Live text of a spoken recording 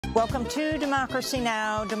Welcome to Democracy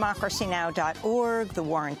Now!, democracynow.org, the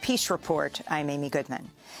War and Peace Report. I'm Amy Goodman.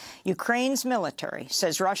 Ukraine's military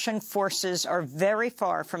says Russian forces are very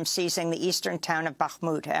far from seizing the eastern town of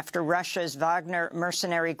Bakhmut after Russia's Wagner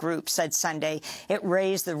mercenary group said Sunday it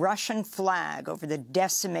raised the Russian flag over the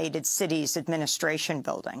decimated city's administration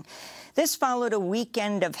building. This followed a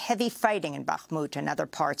weekend of heavy fighting in Bakhmut and other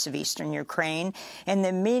parts of eastern Ukraine. In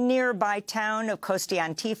the nearby town of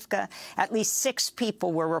Kostiantivka, at least 6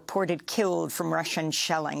 people were reported killed from Russian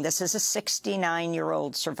shelling. This is a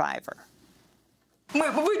 69-year-old survivor. Me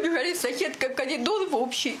and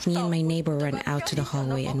my neighbor ran out to the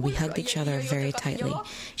hallway and we hugged each other very tightly.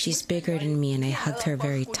 She's bigger than me and I hugged her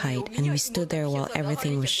very tight, and we stood there while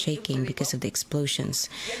everything was shaking because of the explosions.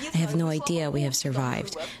 I have no idea we have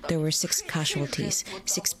survived. There were 6 casualties.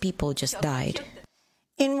 6 people just died.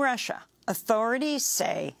 In Russia, authorities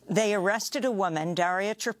say they arrested a woman,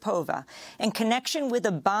 Daria Trepova, in connection with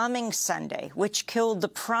a bombing Sunday which killed the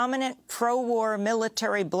prominent pro-war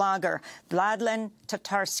military blogger Vladlen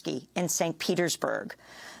Tatarsky in St. Petersburg.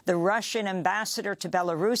 The Russian ambassador to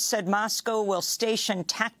Belarus said Moscow will station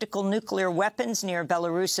tactical nuclear weapons near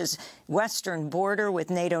Belarus's western border with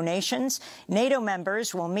NATO nations. NATO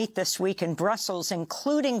members will meet this week in Brussels,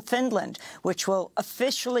 including Finland, which will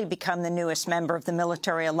officially become the newest member of the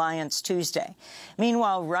military alliance Tuesday.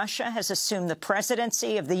 Meanwhile, Russia has assumed the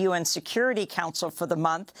presidency of the UN Security Council for the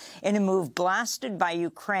month in a move blasted by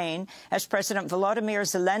Ukraine as President Volodymyr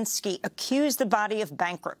Zelensky accused the body of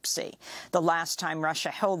bankruptcy. The last time Russia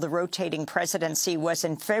held the rotating presidency was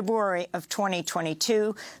in February of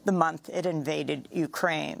 2022, the month it invaded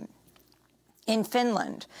Ukraine. In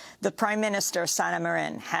Finland, the Prime Minister, Sanna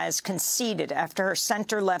Marin, has conceded after her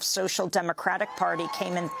center-left Social Democratic Party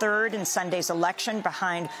came in third in Sunday's election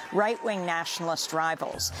behind right-wing nationalist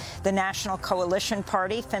rivals. The National Coalition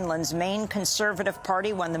Party, Finland's main conservative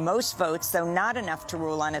party, won the most votes, though not enough to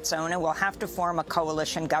rule on its own, and will have to form a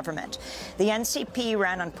coalition government. The NCP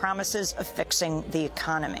ran on promises of fixing the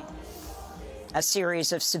economy. A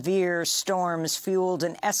series of severe storms fueled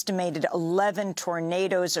an estimated 11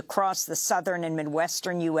 tornadoes across the southern and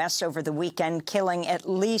midwestern U.S. over the weekend, killing at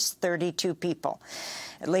least 32 people.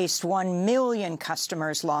 At least 1 million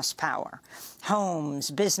customers lost power. Homes,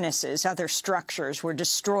 businesses, other structures were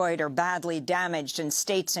destroyed or badly damaged in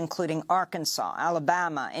states including Arkansas,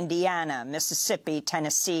 Alabama, Indiana, Mississippi,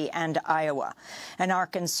 Tennessee, and Iowa. An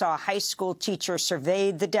Arkansas high school teacher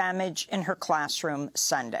surveyed the damage in her classroom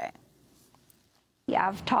Sunday.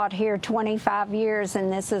 I've taught here 25 years,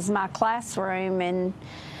 and this is my classroom. And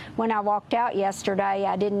when I walked out yesterday,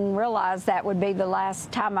 I didn't realize that would be the last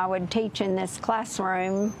time I would teach in this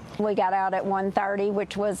classroom. We got out at 1:30,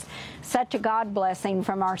 which was such a God blessing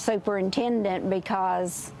from our superintendent,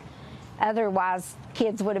 because otherwise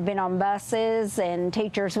kids would have been on buses and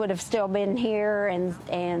teachers would have still been here,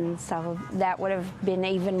 and so that would have been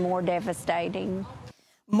even more devastating.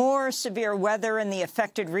 More severe weather in the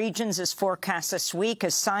affected regions is forecast this week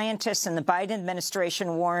as scientists and the Biden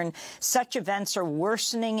administration warn such events are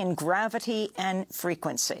worsening in gravity and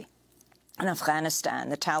frequency. In Afghanistan,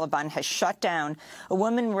 the Taliban has shut down a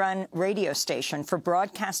woman-run radio station for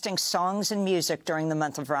broadcasting songs and music during the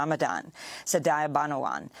month of Ramadan. Sadaya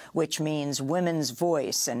Banawan, which means women's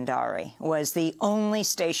voice in Dari, was the only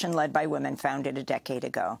station led by women founded a decade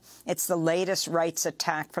ago. It's the latest rights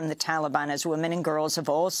attack from the Taliban, as women and girls have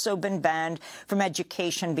also been banned from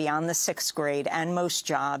education beyond the 6th grade and most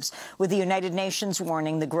jobs, with the United Nations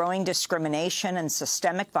warning the growing discrimination and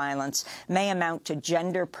systemic violence may amount to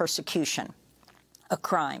gender persecution, a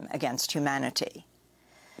crime against humanity.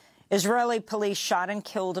 Israeli police shot and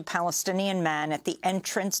killed a Palestinian man at the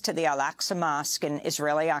entrance to the Al-Aqsa Mosque in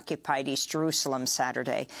Israeli-occupied East Jerusalem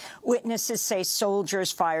Saturday. Witnesses say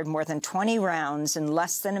soldiers fired more than 20 rounds in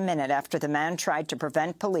less than a minute after the man tried to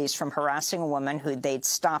prevent police from harassing a woman who they'd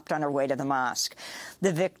stopped on her way to the mosque.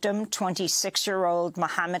 The victim, 26-year-old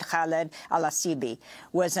Mohammed Khaled Al-Asibi,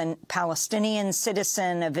 was a Palestinian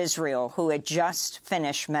citizen of Israel who had just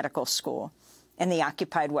finished medical school. In the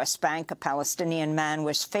occupied West Bank, a Palestinian man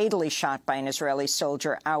was fatally shot by an Israeli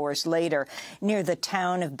soldier hours later near the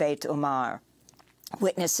town of Beit Umar.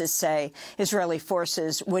 Witnesses say Israeli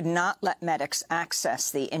forces would not let medics access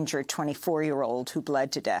the injured 24-year-old who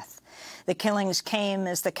bled to death. The killings came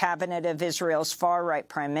as the cabinet of Israel's far-right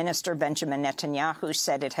Prime Minister Benjamin Netanyahu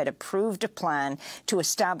said it had approved a plan to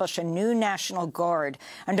establish a new National Guard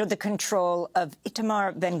under the control of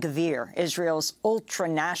Itamar Ben-Gvir, Israel's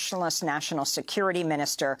ultra-nationalist national security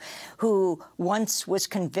minister, who once was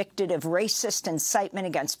convicted of racist incitement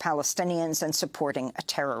against Palestinians and supporting a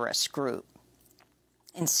terrorist group.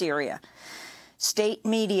 In Syria, State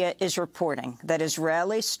media is reporting that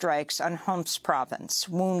Israeli strikes on Homs province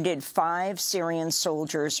wounded 5 Syrian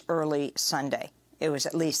soldiers early Sunday. It was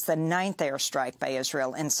at least the 9th airstrike by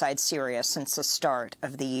Israel inside Syria since the start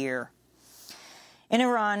of the year. In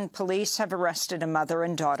Iran, police have arrested a mother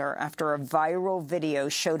and daughter after a viral video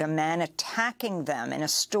showed a man attacking them in a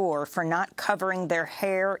store for not covering their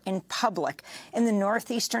hair in public in the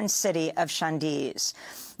northeastern city of Shandiz.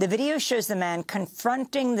 The video shows the man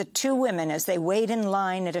confronting the 2 women as they wait in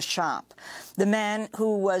line at a shop. The man,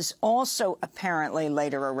 who was also apparently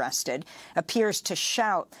later arrested, appears to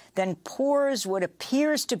shout, then pours what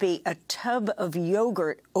appears to be a tub of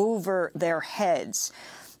yogurt over their heads.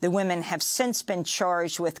 The women have since been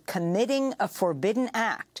charged with committing a forbidden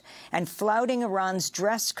act and flouting Iran's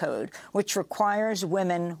dress code, which requires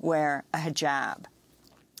women wear a hijab.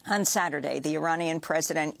 On Saturday, the Iranian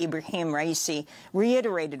President Ibrahim Raisi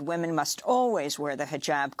reiterated women must always wear the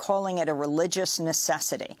hijab, calling it a religious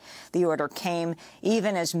necessity. The order came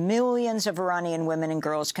even as millions of Iranian women and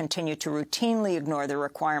girls continue to routinely ignore the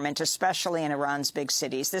requirement, especially in Iran's big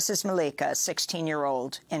cities. This is Malika, a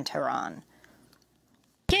 16-year-old in Tehran.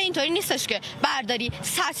 You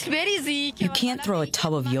can't throw a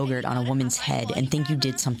tub of yogurt on a woman's head and think you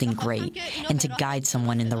did something great and to guide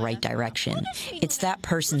someone in the right direction. It's that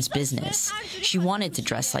person's business. She wanted to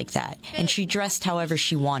dress like that, and she dressed however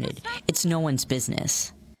she wanted. It's no one's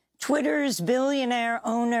business. Twitter's billionaire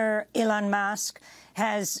owner Elon Musk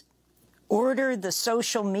has ordered the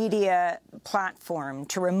social media platform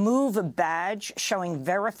to remove a badge showing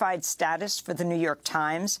verified status for the New York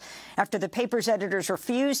Times after the paper's editors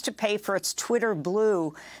refused to pay for its Twitter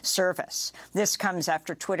Blue service. This comes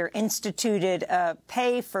after Twitter instituted a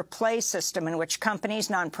pay-for-play system in which companies,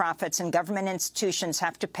 nonprofits, and government institutions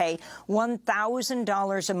have to pay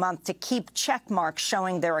 $1,000 a month to keep check marks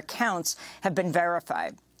showing their accounts have been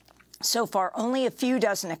verified. So far, only a few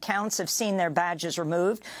dozen accounts have seen their badges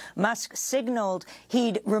removed. Musk signaled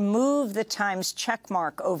he'd remove the Times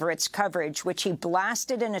checkmark over its coverage, which he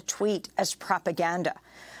blasted in a tweet as propaganda.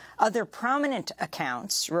 Other prominent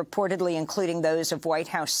accounts, reportedly including those of White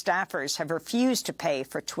House staffers, have refused to pay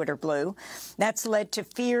for Twitter Blue. That's led to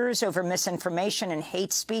fears over misinformation and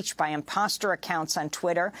hate speech by imposter accounts on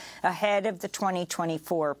Twitter ahead of the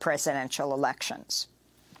 2024 presidential elections.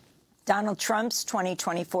 Donald Trump's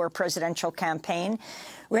 2024 presidential campaign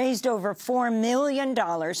raised over $4 million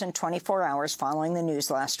in 24 hours following the news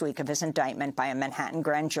last week of his indictment by a Manhattan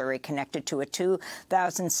grand jury connected to a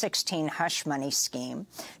 2016 hush money scheme.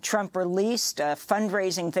 Trump released a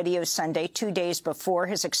fundraising video Sunday, 2 days before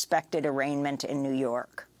his expected arraignment in New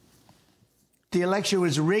York. The election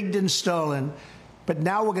was rigged and stolen, but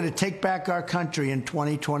now we're going to take back our country in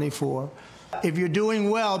 2024. If you're doing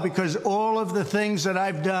well because all of the things that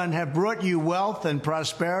I've done have brought you wealth and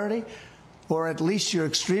prosperity, or at least you're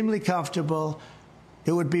extremely comfortable,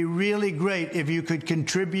 it would be really great if you could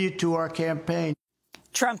contribute to our campaign.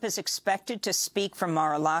 Trump is expected to speak from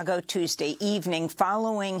Mar-a-Lago Tuesday evening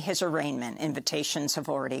following his arraignment. Invitations have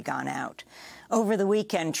already gone out. Over the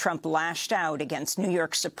weekend, Trump lashed out against New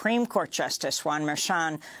York Supreme Court Justice Juan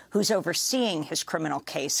Merchan, who's overseeing his criminal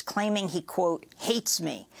case, claiming he, quote, hates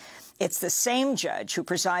me. It's the same judge who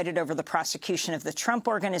presided over the prosecution of the Trump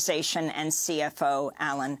Organization and CFO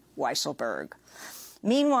Allen Weisselberg.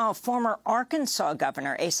 Meanwhile, former Arkansas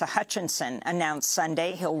Governor Asa Hutchinson announced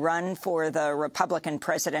Sunday he'll run for the Republican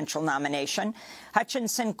presidential nomination.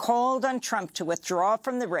 Hutchinson called on Trump to withdraw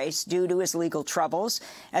from the race due to his legal troubles.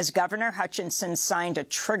 As governor, Hutchinson signed a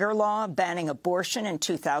trigger law banning abortion in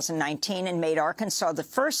 2019 and made Arkansas the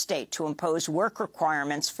first state to impose work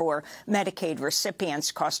requirements for Medicaid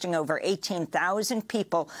recipients, costing over 18,000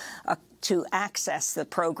 people to access the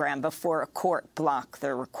program before a court blocked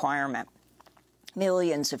the requirement.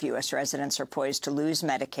 Millions of U.S. residents are poised to lose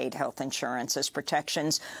Medicaid health insurance as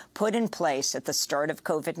protections put in place at the start of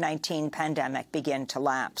COVID-19 pandemic begin to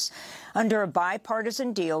lapse. Under a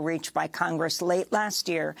bipartisan deal reached by Congress late last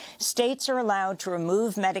year, states are allowed to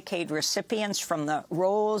remove Medicaid recipients from the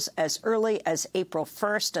rolls as early as April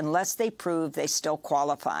 1st unless they prove they still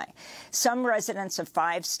qualify. Some residents of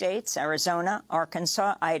 5 states, Arizona,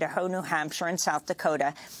 Arkansas, Idaho, New Hampshire, and South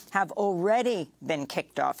Dakota, have already been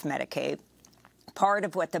kicked off Medicaid. Part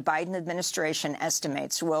of what the Biden administration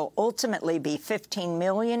estimates will ultimately be 15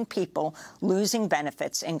 million people losing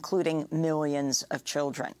benefits, including millions of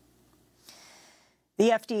children. The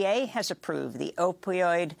FDA has approved the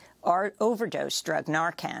opioid overdose drug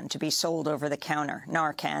Narcan to be sold over the counter.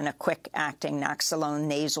 Narcan, a quick-acting Naloxone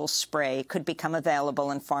nasal spray, could become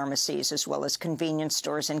available in pharmacies as well as convenience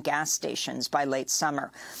stores and gas stations by late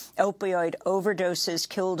summer. Opioid overdoses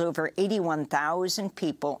killed over 81,000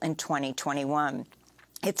 people in 2021.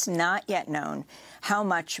 It's not yet known how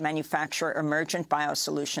much manufacturer Emergent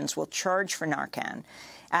BioSolutions will charge for Narcan.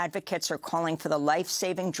 Advocates are calling for the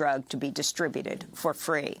life-saving drug to be distributed for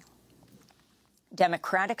free.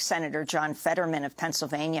 Democratic Senator John Fetterman of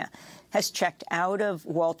Pennsylvania has checked out of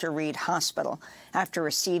Walter Reed Hospital after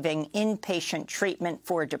receiving inpatient treatment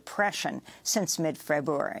for depression since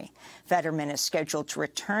mid-February. Fetterman is scheduled to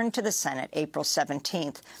return to the Senate April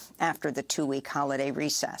 17th after the two-week holiday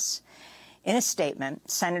recess. In a statement,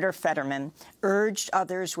 Senator Fetterman urged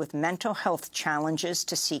others with mental health challenges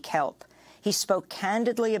to seek help. He spoke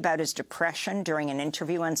candidly about his depression during an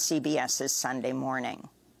interview on CBS's Sunday Morning.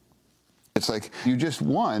 It's like you just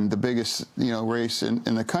won the biggest, race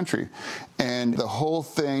in the country. And the whole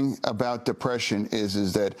thing about depression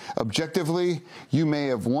is that objectively you may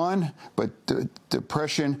have won, but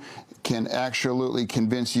depression can absolutely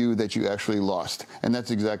convince you that you actually lost. And that's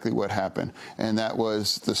exactly what happened. And that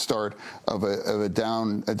was the start of a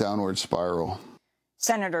downward spiral.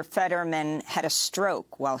 Senator Fetterman had a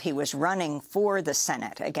stroke while he was running for the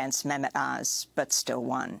Senate against Mehmet Oz, but still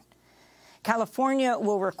won. California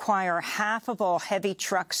will require half of all heavy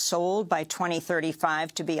trucks sold by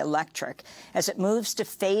 2035 to be electric as it moves to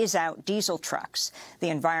phase out diesel trucks. The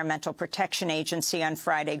Environmental Protection Agency on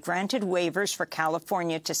Friday granted waivers for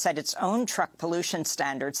California to set its own truck pollution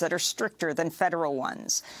standards that are stricter than federal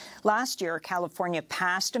ones. Last year, California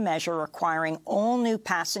passed a measure requiring all new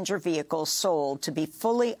passenger vehicles sold to be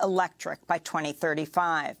fully electric by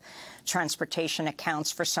 2035. Transportation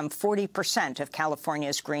accounts for some 40% of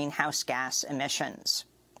California's greenhouse gas emissions.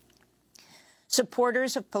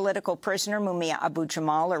 Supporters of political prisoner Mumia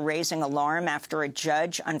Abu-Jamal are raising alarm after a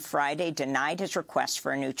judge on Friday denied his request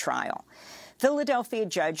for a new trial. Philadelphia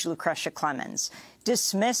Judge Lucretia Clemens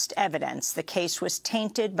dismissed evidence the case was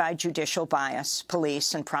tainted by judicial bias,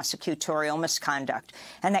 police and prosecutorial misconduct,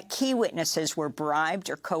 and that key witnesses were bribed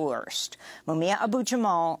or coerced. Mumia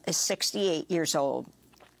Abu-Jamal is 68 years old.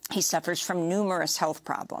 He suffers from numerous health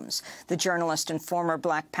problems. The journalist and former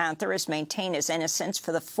Black Panther has maintained his innocence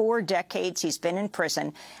for the 4 decades he's been in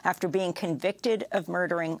prison after being convicted of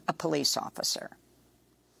murdering a police officer.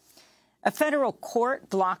 A federal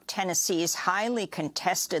court blocked Tennessee's highly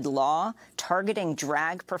contested law targeting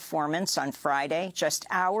drag performance on Friday, just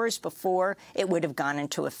hours before it would have gone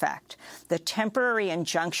into effect. The temporary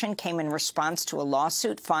injunction came in response to a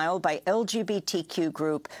lawsuit filed by LGBTQ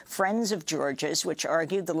group Friends of George's, which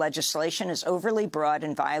argued the legislation is overly broad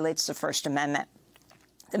and violates the First Amendment.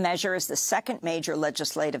 The measure is the second major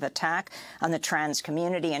legislative attack on the trans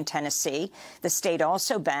community in Tennessee. The state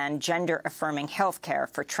also banned gender-affirming health care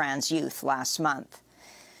for trans youth last month.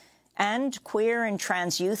 And queer and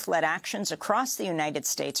trans youth led actions across the United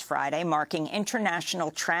States Friday, marking International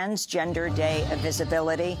Transgender Day of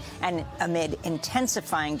Visibility, and amid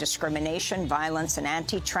intensifying discrimination, violence, and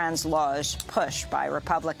anti-trans laws pushed by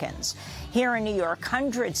Republicans. Here in New York,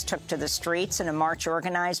 hundreds took to the streets in a march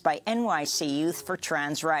organized by NYC Youth for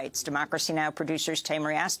Trans Rights. Democracy Now! Producers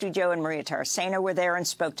Tamari Astudio and Maria Taracena were there and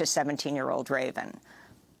spoke to 17-year-old Raven.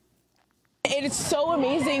 It's so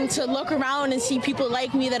amazing to look around and see people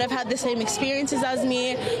like me that have had the same experiences as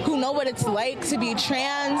me, who know what it's like to be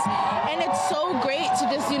trans. And it's so great to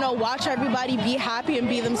just, watch everybody be happy and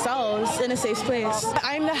be themselves in a safe place.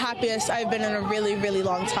 I'm the happiest I've been in a really, really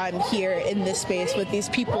long time here in this space with these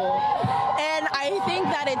people. And I think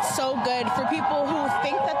that it's so good for people who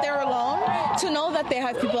think that they're alone to know that they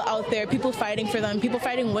have people out there, people fighting for them, people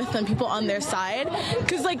fighting with them, people on their side.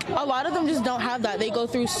 Because, a lot of them just don't have that. They go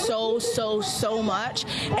through so much.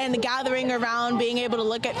 And gathering around, being able to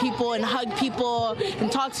look at people and hug people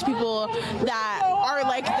and talk to people that are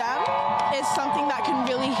like them is something that can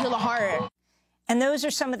really heal a heart. And those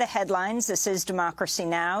are some of the headlines. This is Democracy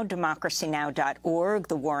Now!, democracynow.org,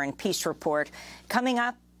 the War and Peace Report. Coming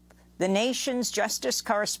up, the nation's justice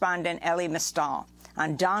correspondent, Elie Mystal,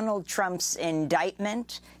 on Donald Trump's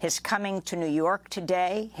indictment, his coming to New York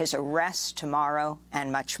today, his arrest tomorrow,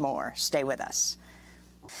 and much more. Stay with us.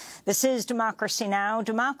 This is Democracy Now!,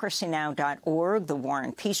 democracynow.org, the War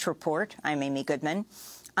and Peace Report. I'm Amy Goodman.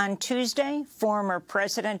 On Tuesday, former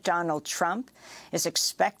President Donald Trump is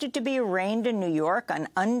expected to be arraigned in New York on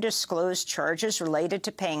undisclosed charges related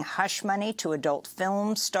to paying hush money to adult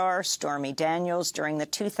film star Stormy Daniels during the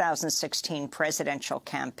 2016 presidential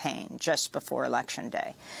campaign, just before Election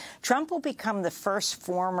Day. Trump will become the first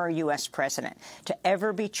former U.S. president to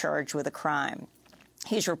ever be charged with a crime.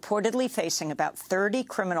 He's reportedly facing about 30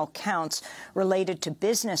 criminal counts related to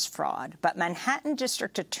business fraud, but Manhattan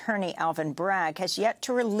District Attorney Alvin Bragg has yet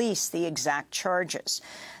to release the exact charges.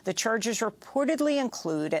 The charges reportedly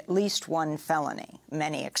include at least one felony.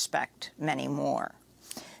 Many expect many more.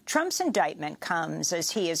 Trump's indictment comes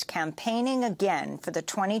as he is campaigning again for the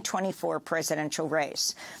 2024 presidential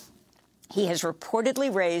race. He has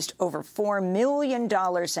reportedly raised over $4 million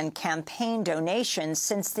in campaign donations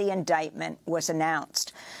since the indictment was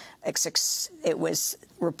announced. It was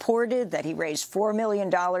reported that he raised $4 million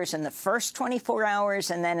in the first 24 hours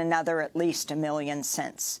and then another at least $1 million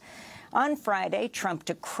since. On Friday, Trump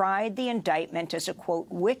decried the indictment as a, quote,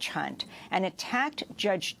 witch hunt and attacked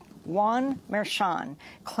Judge Juan Merchan,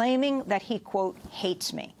 claiming that he, quote,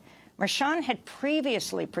 hates me. Merchan had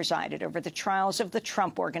previously presided over the trials of the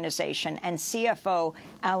Trump Organization and CFO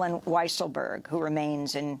Alan Weisselberg, who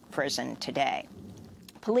remains in prison today.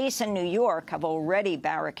 Police in New York have already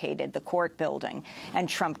barricaded the court building and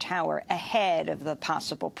Trump Tower ahead of the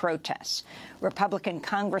possible protests. Republican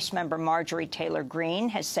Congressmember Marjorie Taylor Greene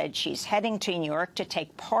has said she's heading to New York to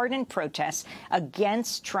take part in protests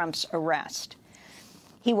against Trump's arrest.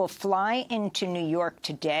 He will fly into New York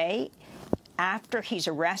today. After he's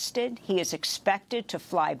arrested, he is expected to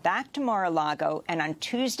fly back to Mar-a-Lago, and on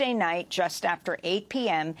Tuesday night, just after 8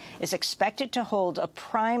 p.m., is expected to hold a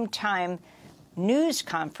primetime news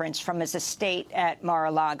conference from his estate at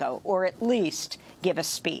Mar-a-Lago, or at least give a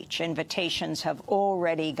speech. Invitations have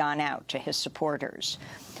already gone out to his supporters.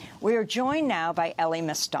 We are joined now by Elie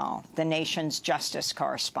Mystal, the nation's justice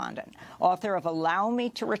correspondent, author of Allow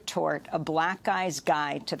Me to Retort, A Black Guy's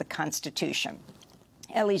Guide to the Constitution.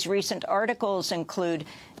 Ellie's recent articles include,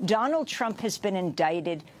 Donald Trump has been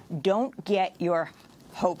indicted. Don't get your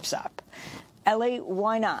hopes up. Elie,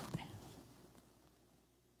 why not?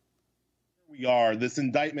 We are, this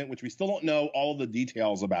indictment, which we still don't know all the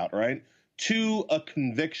details about, right? To a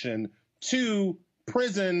conviction, to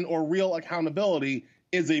prison or real accountability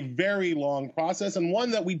is a very long process and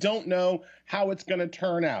one that we don't know how it's going to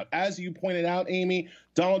turn out. As you pointed out, Amy,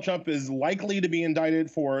 Donald Trump is likely to be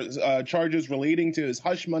indicted for charges relating to his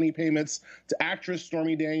hush money payments to actress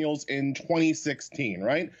Stormy Daniels in 2016,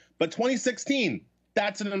 right? But 2016,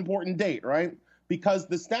 that's an important date, right? Because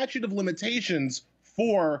the statute of limitations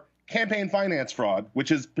for campaign finance fraud,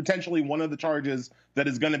 which is potentially one of the charges that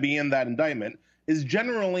is going to be in that indictment, is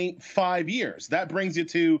generally 5 years. That brings you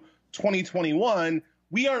to 2021.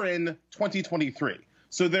 We are in 2023.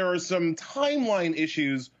 So there are some timeline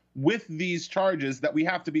issues with these charges that we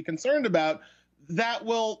have to be concerned about that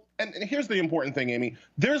will, and here's the important thing, Amy,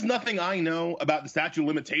 there's nothing I know about the statute of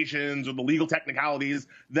limitations or the legal technicalities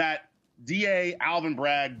that DA Alvin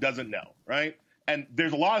Bragg doesn't know, right? And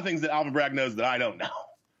there's a lot of things that Alvin Bragg knows that I don't know.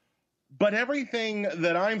 But everything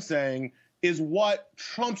that I'm saying is what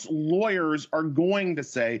Trump's lawyers are going to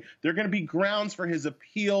say. They're going to be grounds for his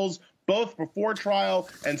appeals, both before trial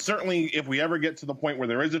and certainly if we ever get to the point where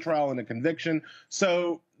there is a trial and a conviction.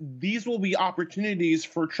 So these will be opportunities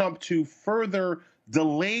for Trump to further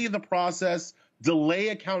delay the process, delay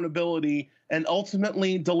accountability, and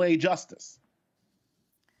ultimately delay justice.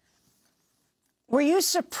 Were you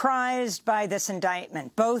surprised by this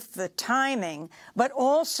indictment, both the timing, but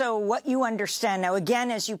also what you understand? Now,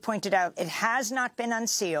 again, as you pointed out, it has not been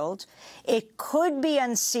unsealed. It could be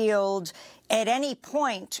unsealed at any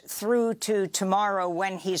point through to tomorrow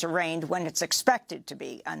when he's arraigned, when it's expected to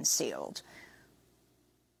be unsealed.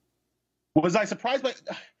 Was I surprised by?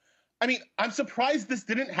 I mean, I'm surprised this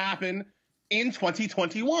didn't happen in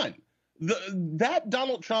 2021. That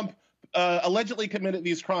Donald Trump allegedly committed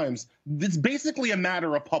these crimes, it's basically a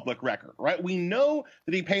matter of public record, right? We know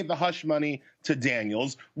that he paid the hush money to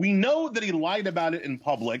Daniels. We know that he lied about it in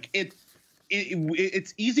public.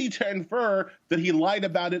 It's easy to infer that he lied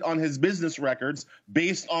about it on his business records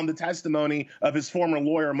based on the testimony of his former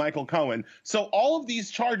lawyer, Michael Cohen. So all of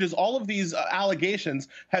these charges, all of these allegations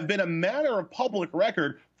have been a matter of public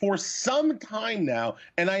record for some time now,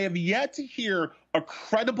 and I have yet to hear a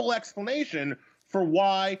credible explanation for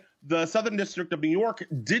why the Southern District of New York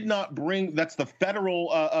did not bring, that's the federal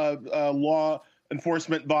law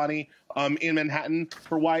enforcement body in Manhattan,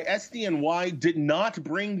 for why SDNY did not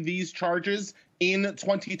bring these charges in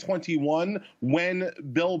 2021 when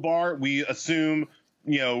Bill Barr, we assume,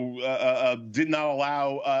 did not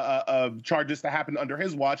allow charges to happen under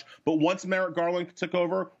his watch. But once Merrick Garland took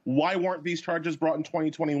over, why weren't these charges brought in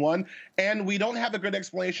 2021? And we don't have a good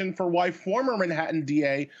explanation for why former Manhattan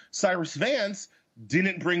DA Cyrus Vance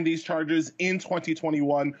didn't bring these charges in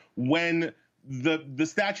 2021 when the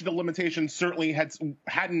statute of limitations certainly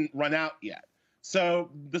hadn't run out yet. So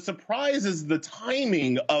the surprise is the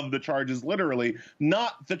timing of the charges, literally,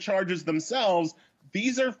 not the charges themselves.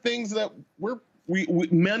 These are things that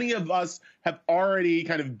many of us have already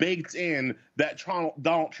kind of baked in that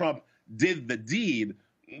Donald Trump did the deed.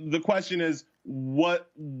 The question is,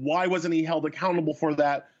 why wasn't he held accountable for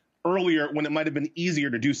that earlier when it might have been easier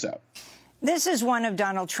to do so? This is one of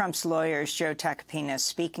Donald Trump's lawyers, Joe Takapinas,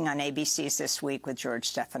 speaking on ABC's This Week with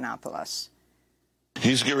George Stephanopoulos.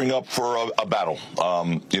 He's gearing up for a battle.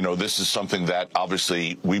 This is something that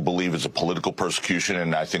obviously we believe is a political persecution,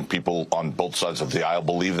 and I think people on both sides of the aisle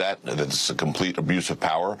believe that it's a complete abuse of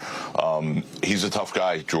power. He's a tough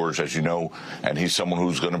guy, George, as you know, and he's someone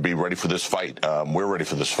who's going to be ready for this fight. We're ready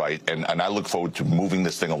for this fight, and I look forward to moving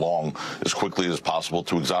this thing along as quickly as possible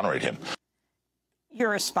to exonerate him. Your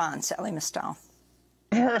response, Elie Mystal.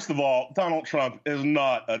 First of all, Donald Trump is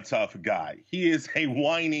not a tough guy. He is a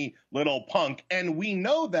whiny little punk, and we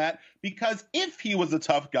know that because if he was a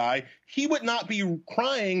tough guy, he would not be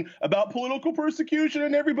crying about political persecution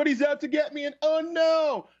and everybody's out to get me and, oh,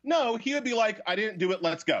 no. No, he would be like, I didn't do it,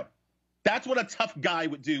 let's go. That's what a tough guy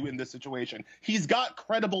would do in this situation. He's got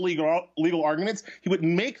credible legal arguments. He would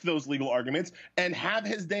make those legal arguments and have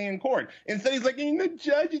his day in court. Instead, he's like, the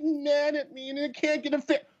judge is mad at me and I can't get a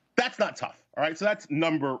fair. That's not tough. All right, so that's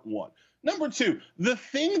number one. Number two, the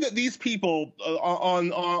thing that these people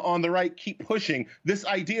on the right keep pushing, this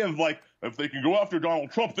idea of like, if they can go after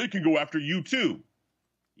Donald Trump, they can go after you too.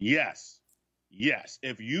 Yes.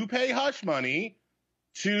 If you pay hush money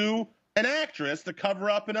to an actress to cover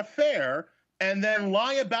up an affair and then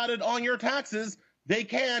lie about it on your taxes, they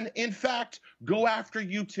can, in fact, go after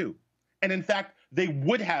you too. And in fact, they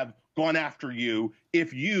would have gone after you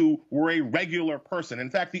if you were a regular person. In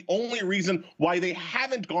fact, the only reason why they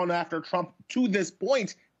haven't gone after Trump to this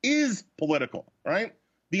point is political, right?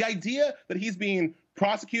 The idea that he's being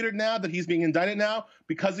prosecuted now, that he's being indicted now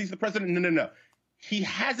because he's the president, no. He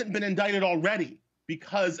hasn't been indicted already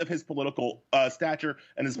because of his political stature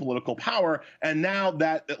and his political power. And now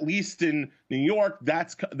that, at least in New York,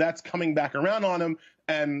 that's coming back around on him.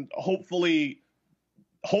 And hopefully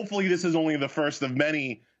this is only the first of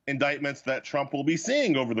many indictments that Trump will be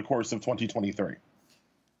seeing over the course of 2023.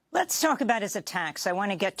 Let's talk about his attacks. I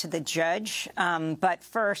want to get to the judge. But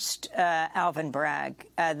first, Alvin Bragg,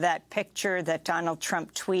 that picture that Donald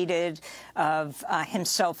Trump tweeted of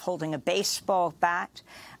himself holding a baseball bat,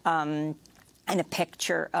 and a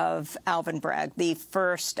picture of Alvin Bragg, the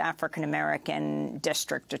first African-American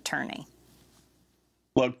district attorney.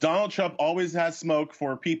 Look, Donald Trump always has smoke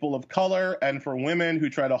for people of color and for women who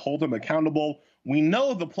try to hold him accountable. We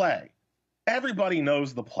know the play. Everybody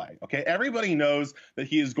knows the play, okay? Everybody knows that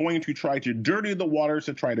he is going to try to dirty the waters,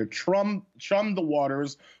 to try to chum the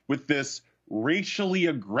waters with this racially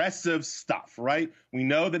aggressive stuff, right? We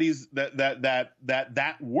know that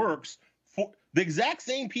that works for the exact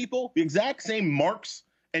same people, the exact same marks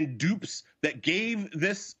and dupes that gave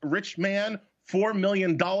this rich man $4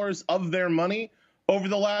 million of their money over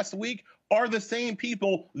the last week are the same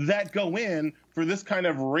people that go in for this kind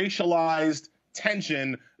of racialized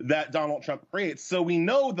tension that Donald Trump creates. So we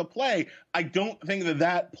know the play. I don't think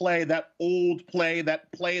that play, that old play, that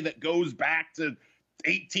play that goes back to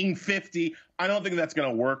 1850, I don't think that's going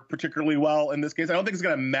to work particularly well in this case. I don't think it's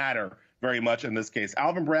going to matter very much in this case.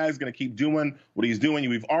 Alvin Bragg is going to keep doing what he's doing.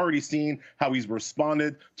 We've already seen how he's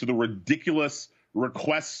responded to the ridiculous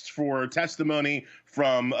requests for testimony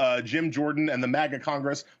from Jim Jordan and the MAGA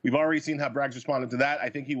Congress. We've already seen how Bragg's responded to that. I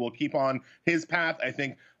think he will keep on his path. I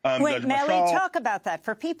think Wait, Elie, talk about that.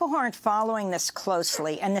 For people who aren't following this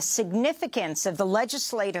closely and the significance of the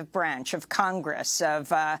legislative branch of Congress, of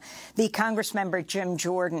the Congress member Jim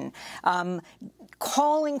Jordan,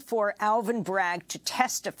 calling for Alvin Bragg to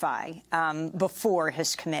testify before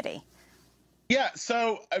his committee. Yeah,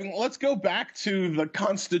 so I mean, let's go back to the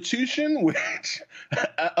Constitution, which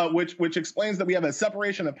explains that we have a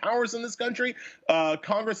separation of powers in this country.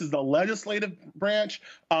 Congress is the legislative branch.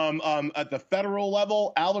 At the federal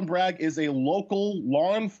level, Alvin Bragg is a local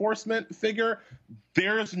law enforcement figure.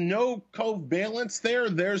 There's no covalence there.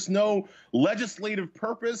 There's no legislative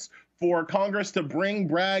purpose for Congress to bring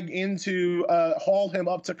Bragg into, haul him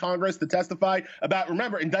up to Congress to testify about,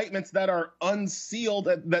 remember, indictments that are unsealed,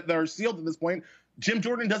 that are sealed at this point. Jim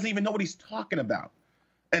Jordan doesn't even know what he's talking about.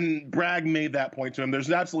 And Bragg made that point to him. There's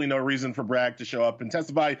absolutely no reason for Bragg to show up and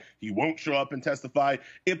testify. He won't show up and testify.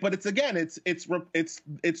 But it's, again,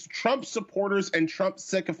 it's Trump supporters and Trump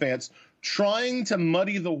sycophants trying to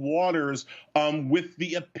muddy the waters with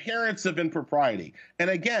the appearance of impropriety. And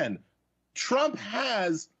again, Trump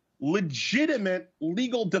has legitimate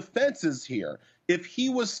legal defenses here. If he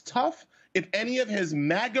was tough, if any of his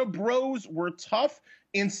MAGA bros were tough,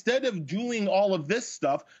 instead of doing all of this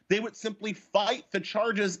stuff, they would simply fight the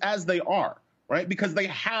charges as they are, right? Because they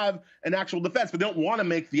have an actual defense, but they don't want to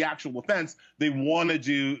make the actual offense. They want to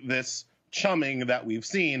do this chumming that we've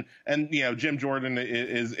seen. And, you know, Jim Jordan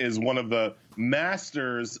is one of the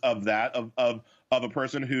masters of that, of a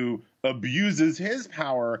person who abuses his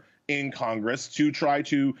power in Congress to try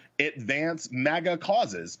to advance MAGA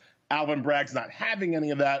causes. Alvin Bragg's not having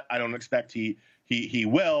any of that. I don't expect he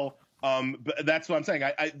will. But that's what I'm saying.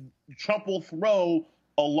 Trump will throw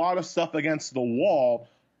a lot of stuff against the wall.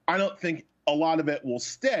 I don't think a lot of it will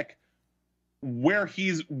stick. Where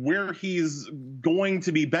he's going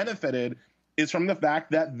to be benefited is from the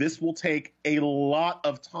fact that this will take a lot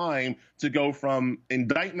of time to go from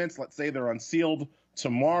indictments, let's say they're unsealed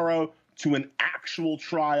tomorrow, to an actual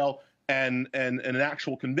trial and an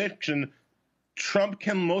actual conviction. Trump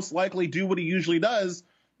can most likely do what he usually does,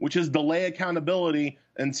 which is delay accountability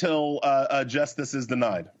until justice is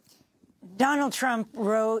denied. Donald Trump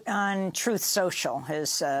wrote on Truth Social,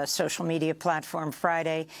 his social media platform,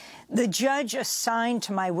 Friday, "The judge assigned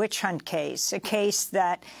to my witch hunt case, a case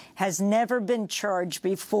that has never been charged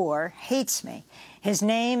before, hates me. His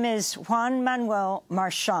name is Juan Manuel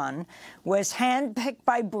Marchant, was handpicked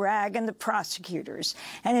by Bragg and the prosecutors,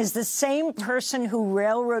 and is the same person who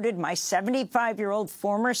railroaded my 75-year-old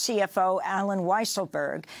former CFO, Alan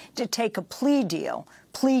Weisselberg, to take a plea deal.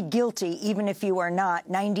 Plead guilty, even if you are not.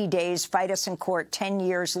 90 days, fight us in court, 10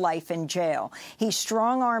 years, life in jail. He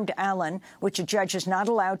strong-armed Alan, which a judge is not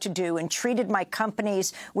allowed to do, and treated my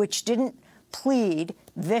companies, which didn't plead,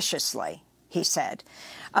 viciously," he said.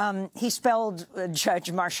 He spelled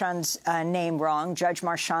Judge Marchant's name wrong. Judge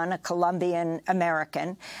Marchant, a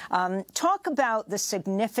Colombian-American. Talk about the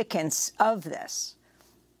significance of this.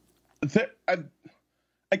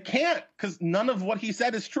 I can't, because none of what he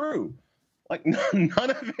said is true. Like, none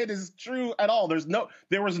of it is true at all.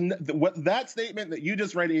 What that statement that you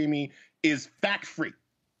just read, Amy, is fact-free.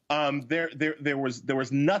 There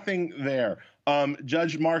was nothing there.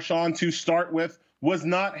 Judge Marchant, to start with, was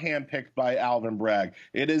not handpicked by Alvin Bragg.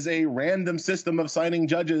 It is a random system of signing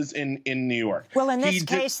judges in New York. Well, in this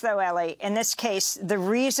case, though, Ellie, in this case, the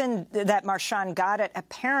reason that Marchant got it,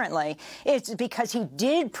 apparently, is because he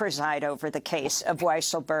did preside over the case of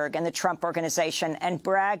Weisselberg and the Trump Organization, and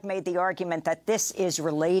Bragg made the argument that this is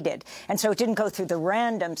related. And so it didn't go through the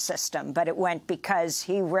random system, but it went because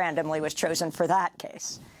he randomly was chosen for that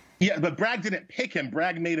case. Yeah, but Bragg didn't pick him.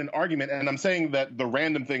 Bragg made an argument, and I'm saying that the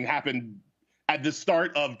random thing happened at the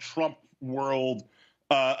start of Trump world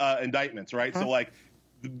indictments, right? So, like,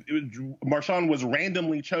 Marchant was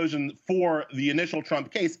randomly chosen for the initial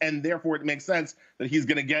Trump case, and therefore it makes sense that he's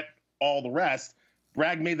going to get all the rest.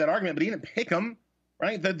 Bragg made that argument, but he didn't pick him,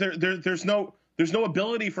 right? There's no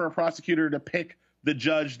ability for a prosecutor to pick the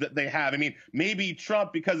judge that they have. I mean, maybe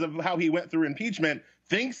Trump, because of how he went through impeachment,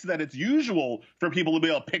 thinks that it's usual for people to be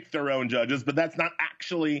able to pick their own judges, but that's not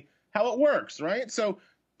actually how it works, right? So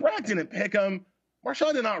Bragg didn't pick him.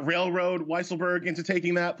 Marchant did not railroad Weisselberg into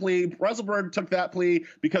taking that plea. Weisselberg took that plea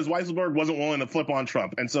because Weisselberg wasn't willing to flip on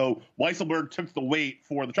Trump. And so Weisselberg took the weight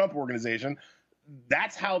for the Trump Organization.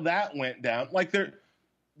 That's how that went down. Like,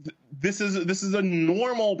 this is a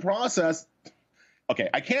normal process. Okay,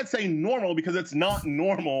 I can't say normal because it's not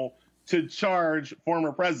normal to charge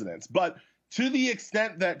former presidents. But to the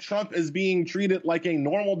extent that Trump is being treated like a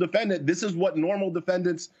normal defendant, this is what normal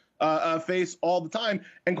defendants face all the time.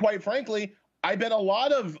 And quite frankly, I bet a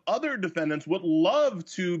lot of other defendants would love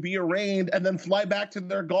to be arraigned and then fly back to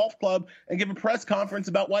their golf club and give a press conference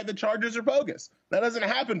about why the charges are bogus. That doesn't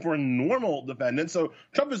happen for a normal defendant. So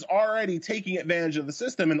Trump is already taking advantage of the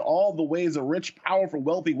system in all the ways a rich, powerful,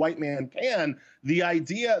 wealthy white man can. The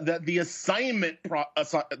idea that the assignment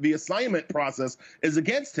process is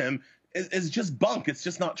against him is just bunk. It's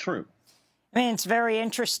just not true. I mean, it's very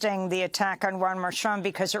interesting, the attack on Juan Marchant,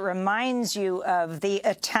 because it reminds you of the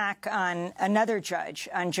attack on another judge,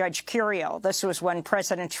 on Judge Curiel. This was when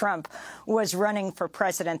President Trump was running for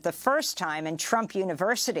president the first time, and Trump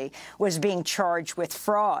University was being charged with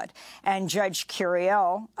fraud. And Judge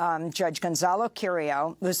Curiel, Judge Gonzalo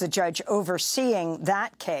Curiel, was the judge overseeing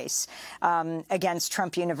that case against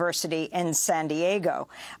Trump University in San Diego.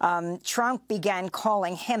 Trump began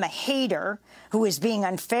calling him a hater who was being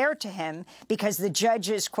unfair to him because the judge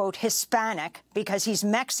is, quote, Hispanic, because he's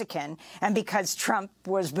Mexican, and because Trump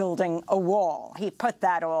was building a wall. He put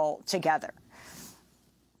that all together.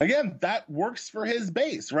 Again, that works for his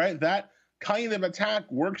base, right? That kind of attack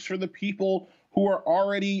works for the people who are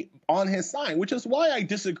already on his side, which is why I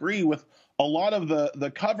disagree with a lot of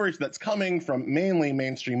the coverage that's coming from mainly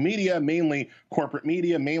mainstream media, mainly corporate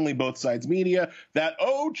media, mainly both sides media, that,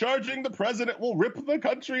 oh, charging the president will rip the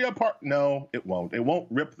country apart. No, it won't. It won't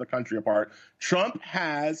rip the country apart. Trump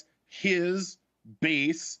has his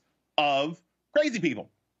base of crazy people,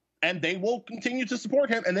 and they will continue to support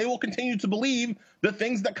him, and they will continue to believe the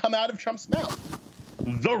things that come out of Trump's mouth.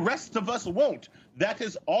 The rest of us won't. That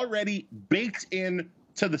is already baked in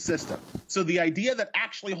to the system. So the idea that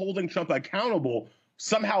actually holding Trump accountable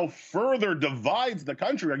somehow further divides the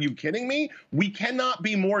country, are you kidding me? We cannot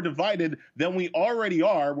be more divided than we already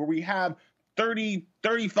are, where we have 30,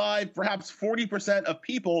 35, perhaps 40% of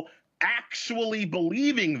people actually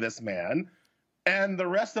believing this man, and the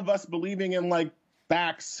rest of us believing in, like,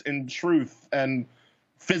 facts and truth and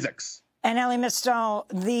physics. And Elie Mystal,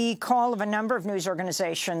 the call of a number of news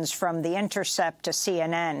organizations, from The Intercept to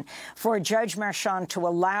CNN, for Judge Merchan to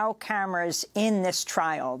allow cameras in this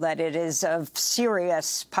trial, that it is of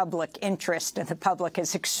serious public interest and the public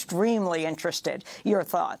is extremely interested. Your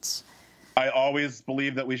thoughts? I always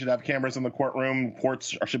believe that we should have cameras in the courtroom.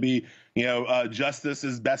 Courts should be, justice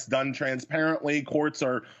is best done transparently. Courts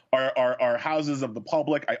are houses of the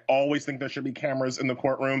public. I always think there should be cameras in the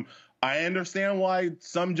courtroom. I understand why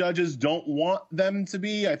some judges don't want them to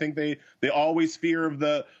be. I think they always fear of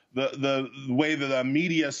the way that the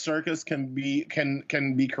media circus can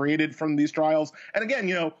be created from these trials. And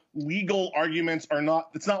again, legal arguments are not.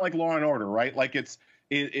 It's not like Law and Order, right? Like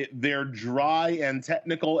they're dry and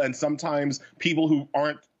technical, and sometimes people who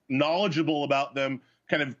aren't knowledgeable about them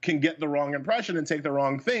kind of can get the wrong impression and take the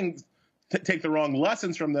wrong things. Take the wrong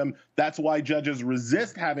lessons from them. That's why judges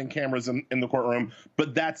resist having cameras in the courtroom.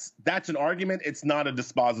 But that's an argument. It's not a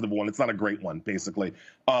dispositive one. It's not a great one, basically.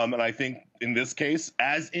 And I think in this case,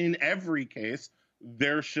 as in every case,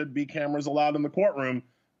 there should be cameras allowed in the courtroom.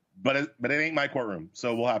 But it ain't my courtroom,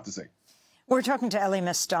 so we'll have to see. We're talking to Elie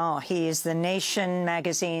Mystal. He is The Nation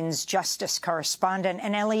magazine's justice correspondent.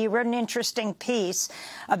 And Elie, you wrote an interesting piece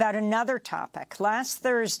about another topic. Last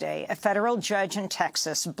Thursday, a federal judge in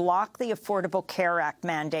Texas blocked the Affordable Care Act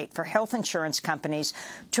mandate for health insurance companies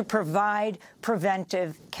to provide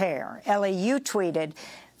preventive care. Elie, you tweeted,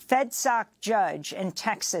 FedSoc judge in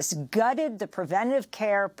Texas gutted the preventive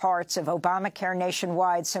care parts of Obamacare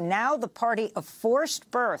nationwide, so now the party of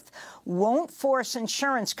forced birth won't force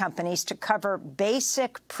insurance companies to cover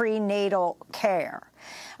basic prenatal care.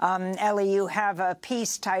 Elie, you have a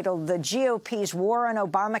piece titled "The GOP's War on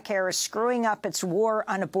Obamacare is Screwing Up Its War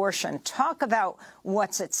on Abortion." Talk about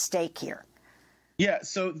what's at stake here. Yeah,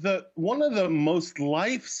 so one of the most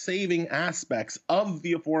life-saving aspects of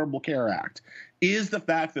the Affordable Care Act is the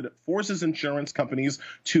fact that it forces insurance companies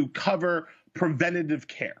to cover preventative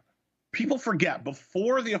care. People forget,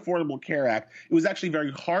 before the Affordable Care Act, it was actually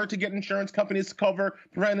very hard to get insurance companies to cover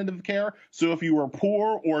preventative care. So if you were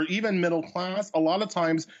poor or even middle class, a lot of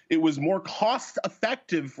times it was more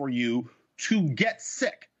cost-effective for you to get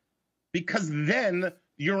sick, because then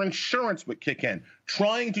your insurance would kick in.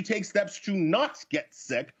 Trying to take steps to not get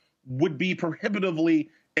sick would be prohibitively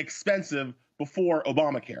expensive before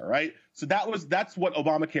Obamacare, right? So that's what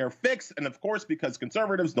Obamacare fixed. And of course, because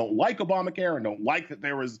conservatives don't like Obamacare and don't like that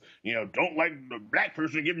there was, don't like the black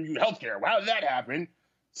person giving you health care. How did that happen?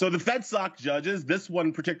 So the FedSoc judges, this one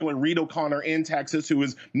in particular, Reed O'Connor in Texas, who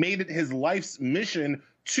has made it his life's mission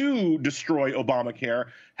to destroy Obamacare,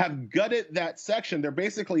 have gutted that section. They're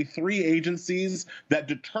basically three agencies that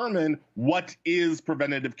determine what is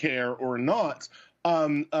preventative care or not.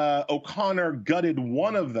 O'Connor gutted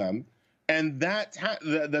one of them, and that's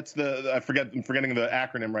I'm forgetting the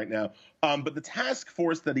acronym right now. But the task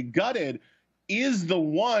force that he gutted is the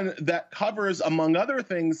one that covers, among other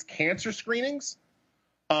things, cancer screenings,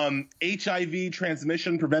 HIV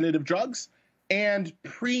transmission preventative drugs, and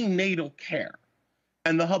prenatal care.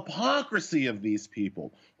 And the hypocrisy of these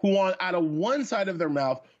people who, out of one side of their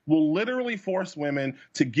mouth, will literally force women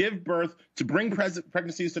to give birth, to bring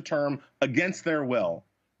pregnancies to term against their will,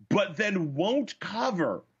 but then won't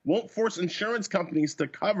force insurance companies to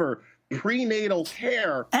cover prenatal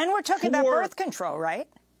care. And we're talking about birth control, right?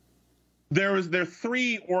 There are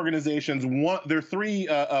three organizations. There are three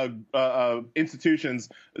institutions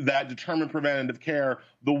that determine preventative care.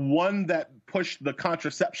 The one that pushed the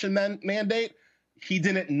contraception mandate, he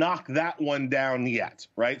didn't knock that one down yet,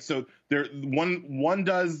 right? So one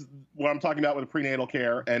does what I'm talking about with prenatal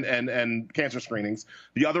care and cancer screenings.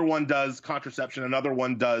 The other one does contraception. Another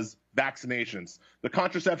one does vaccinations. The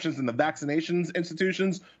contraceptions and the vaccinations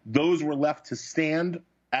institutions, those were left to stand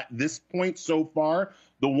at this point so far.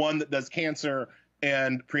 The one that does cancer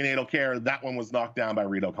and prenatal care, that one was knocked down by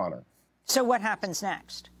Reed O'Connor. So what happens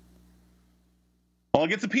next? Well, it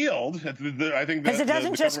gets appealed. I think because it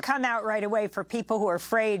doesn't just come out right away for people who are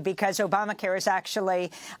afraid, because Obamacare is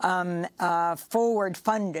actually forward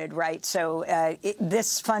funded, right? So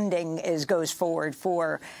this funding goes forward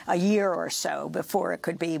for a year or so before it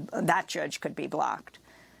could be, that judge could be blocked.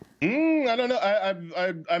 I don't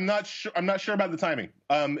know. I'm not sure. I'm not sure about the timing.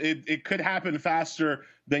 It could happen faster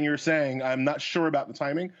than you're saying. I'm not sure about the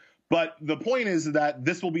timing. But the point is that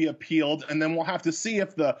this will be appealed, and then we'll have to see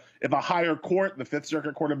if a higher court, the Fifth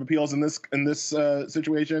Circuit Court of Appeals in this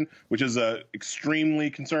situation, which is a extremely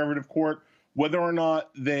conservative court, whether or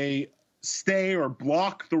not they stay or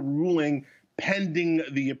block the ruling pending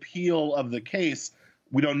the appeal of the case.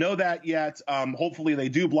 We don't know that yet. Hopefully they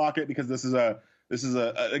do block it, because this is a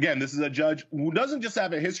judge who doesn't just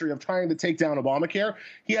have a history of trying to take down Obamacare.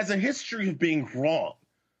 He has a history of being wrong.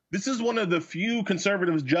 This is one of the few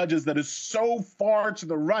conservative judges that is so far to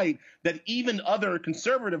the right that even other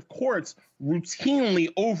conservative courts routinely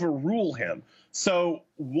overrule him. So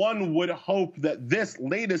one would hope that this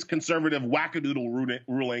latest conservative wackadoodle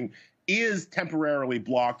ruling is temporarily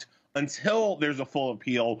blocked until there's a full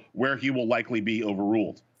appeal, where he will likely be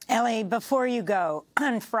overruled. Ellie, before you go,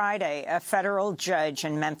 on Friday, a federal judge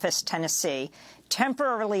in Memphis, Tennessee,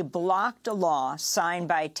 temporarily blocked a law signed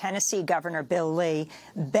by Tennessee Governor Bill Lee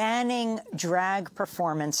banning drag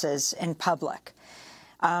performances in public.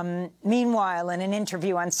 Meanwhile, in an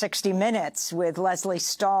interview on 60 Minutes with Leslie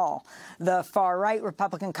Stahl, the far-right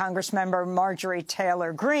Republican Congressmember Marjorie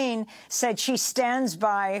Taylor Greene said she stands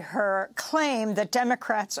by her claim that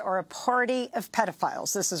Democrats are a party of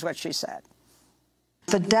pedophiles. This is what she said.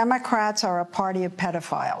 The Democrats are a party of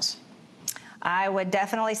pedophiles. I would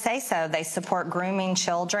definitely say so. They support grooming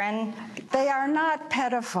children. They are not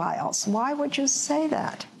pedophiles. Why would you say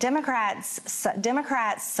that? Democrats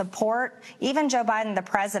support, even Joe Biden, the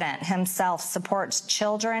president himself, supports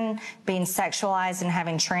children being sexualized and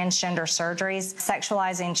having transgender surgeries.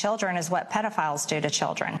 Sexualizing children is what pedophiles do to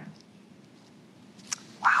children.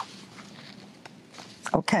 Wow.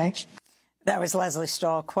 Okay. That was Leslie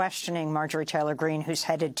Stahl questioning Marjorie Taylor Greene, who's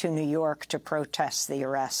headed to New York to protest the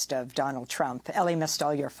arrest of Donald Trump. Elie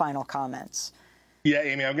Mystal, your final comments. Yeah,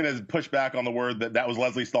 Amy, I'm going to push back on the word that was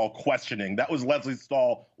Leslie Stahl questioning. That was Leslie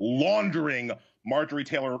Stahl laundering Marjorie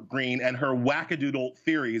Taylor Greene and her wackadoodle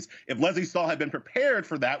theories. If Leslie Stahl had been prepared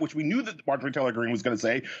for that, which we knew that Marjorie Taylor Greene was going to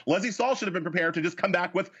say, Leslie Stahl should have been prepared to just come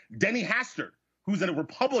back with Denny Hastert, who's a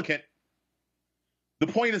Republican. The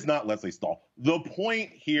point is not Leslie Stahl. The point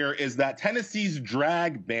here is that Tennessee's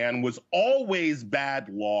drag ban was always bad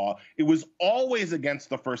law. It was always against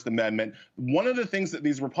the First Amendment. One of the things that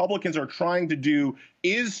these Republicans are trying to do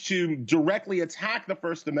is to directly attack the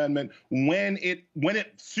First Amendment when it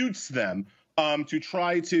suits them, to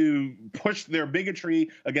try to push their bigotry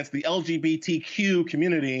against the LGBTQ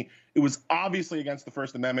community. It was obviously against the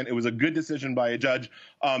First Amendment. It was a good decision by a judge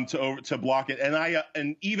to block it.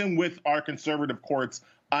 And even with our conservative courts,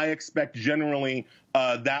 I expect generally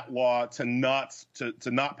that law to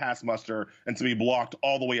not pass muster and to be blocked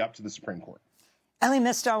all the way up to the Supreme Court. Elie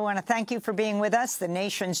Mystal, I want to thank you for being with us, the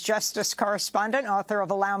nation's justice correspondent, author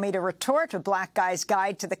of Allow Me to Retort, A Black Guy's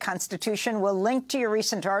Guide to the Constitution. We'll link to your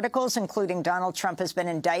recent articles, including Donald Trump has been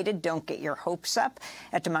indicted. Don't get your hopes up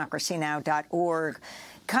at democracynow.org.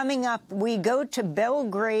 Coming up, we go to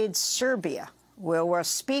Belgrade, Serbia, where we'll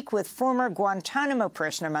speak with former Guantanamo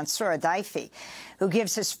prisoner Mansour Adayfi, who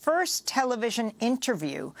gives his first television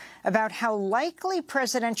interview about how likely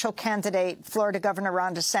presidential candidate Florida Governor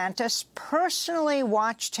Ron DeSantis personally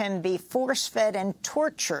watched him be force-fed and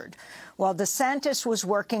tortured while DeSantis was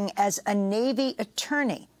working as a Navy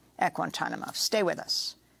attorney at Guantanamo. Stay with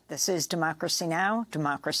us. This is Democracy Now!,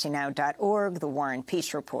 democracynow.org, The War and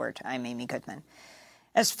Peace Report. I'm Amy Goodman.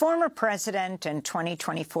 As former president and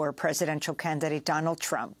 2024 presidential candidate Donald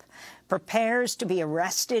Trump prepares to be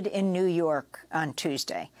arrested in New York on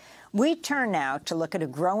Tuesday, we turn now to look at a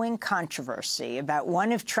growing controversy about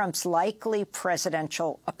one of Trump's likely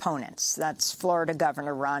presidential opponents. That's Florida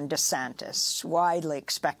Governor Ron DeSantis, widely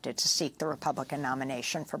expected to seek the Republican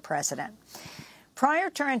nomination for president. Prior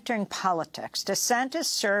to entering politics, DeSantis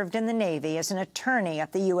served in the Navy as an attorney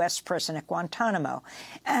at the U.S. prison at Guantanamo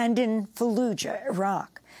and in Fallujah,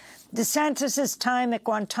 Iraq. DeSantis' time at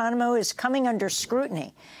Guantanamo is coming under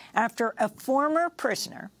scrutiny after a former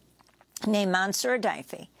prisoner named Mansour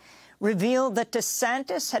Adayfi revealed that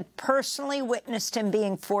DeSantis had personally witnessed him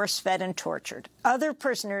being force-fed and tortured. Other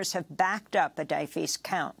prisoners have backed up Adayfi's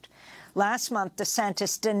count. Last month,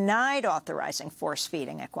 DeSantis denied authorizing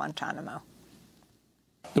force-feeding at Guantanamo.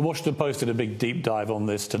 The Washington Post did a big deep dive on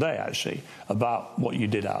this today, actually, about what you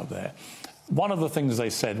did out there. One of the things they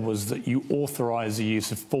said was that you authorized the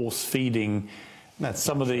use of force-feeding That's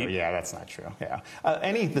some of the that's not true. Yeah,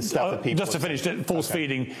 any of the stuff that people just to finish, force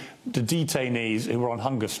feeding the detainees who were on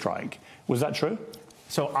hunger strike. Was that true?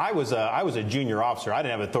 So I was a junior officer. I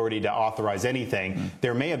didn't have authority to authorize anything.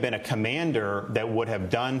 There may have been a commander that would have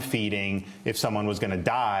done feeding if someone was going to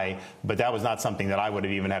die, but that was not something that I would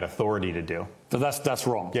have even had authority to do. So that's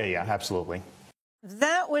wrong. Yeah, absolutely.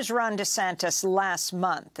 That was Ron DeSantis last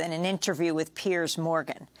month in an interview with Piers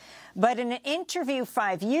Morgan. But in an interview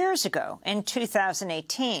 5 years ago, in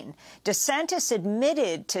 2018, DeSantis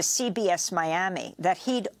admitted to CBS Miami that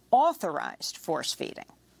he'd authorized force feeding.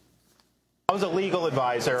 I was a legal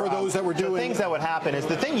advisor. For those that were doing... The things that would happen is,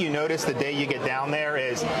 the thing you notice the day you get down there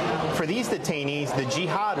is, for these detainees, the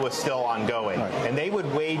jihad was still ongoing. Right. And they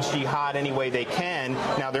would wage jihad any way they can.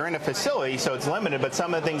 Now, they're in a facility, so it's limited, but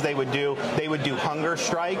some of the things they would do hunger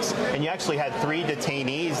strikes, and you actually had 3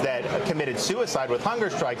 detainees that committed suicide with hunger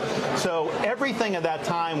strikes. So everything at that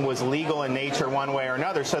time was legal in nature one way or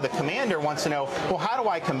another. So the commander wants to know, well, how do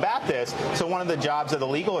I combat this? So one of the jobs of the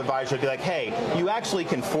legal advisor would be like, hey, you actually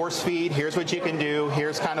can force feed. Here's what you can do.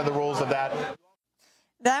 Here's kind of the rules of that.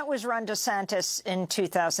 That was Ron DeSantis in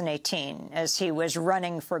 2018 as he was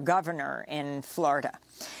running for governor in Florida.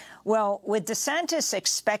 Well, with DeSantis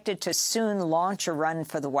expected to soon launch a run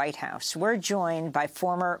for the White House, we're joined by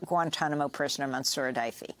former Guantanamo prisoner Mansour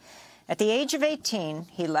Adayfi. At the age of 18,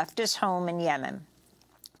 he left his home in Yemen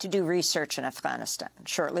to do research in Afghanistan.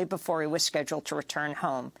 Shortly before he was scheduled to return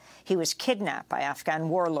home, he was kidnapped by Afghan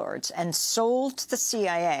warlords and sold to the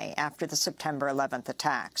CIA after the September 11th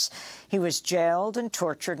attacks. He was jailed and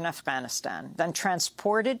tortured in Afghanistan, then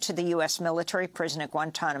transported to the U.S. military prison at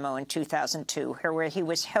Guantanamo in 2002, where he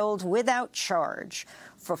was held without charge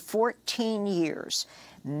for 14 years,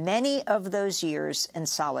 many of those years in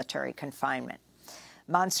solitary confinement.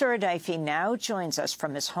 Mansour Adayfi now joins us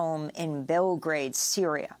from his home in Belgrade,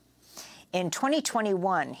 Syria. In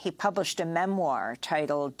 2021, he published a memoir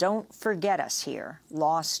titled Don't Forget Us Here,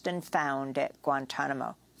 Lost and Found at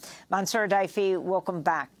Guantanamo. Mansour Adayfi, welcome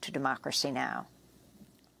back to Democracy Now!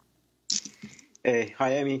 Hi,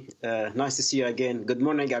 Amy. Nice to see you again. Good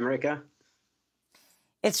morning, America.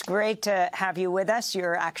 It's great to have you with us.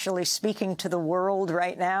 You're actually speaking to the world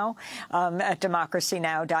right now at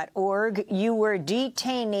democracynow.org. You were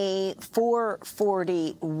detainee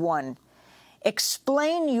 441.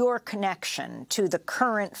 Explain your connection to the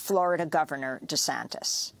current Florida governor,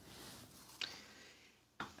 DeSantis.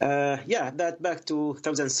 That back to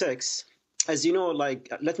 2006. As you know,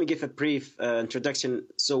 let me give a brief introduction.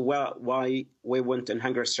 So why we went on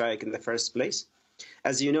hunger strike in the first place.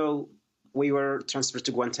 As you know, we were transferred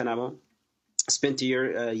to Guantanamo, spent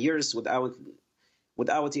years without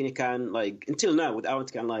any kind, until now, without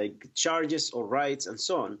charges or rights and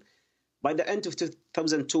so on. By the end of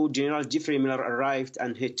 2002, General Jeffrey Miller arrived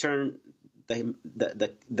and he turned the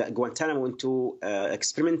Guantanamo into an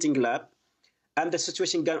experimenting lab, and the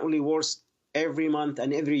situation got only worse every month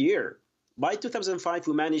and every year. By 2005,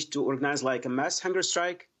 we managed to organize a mass hunger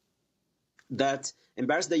strike that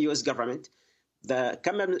embarrassed the U.S. government. The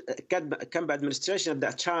camp administration at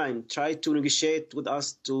that time tried to negotiate with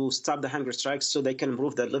us to stop the hunger strikes so they can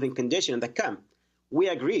improve the living condition in the camp. We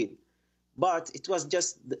agreed, but it was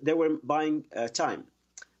just they were buying time.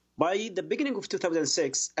 By the beginning of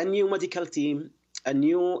 2006, a new medical team, a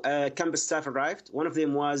new camp staff arrived. One of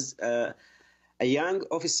them was a young,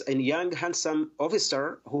 handsome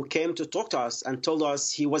officer who came to talk to us and told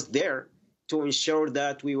us he was there to ensure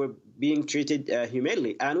that we were being treated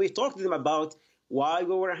humanely. And we talked to them about why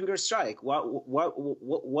we were on hunger strike,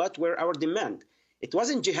 what were our demand. It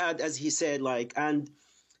wasn't jihad, as he said, and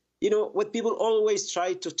what people always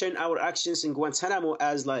try to turn our actions in Guantanamo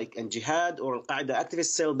as a jihad or Al-Qaeda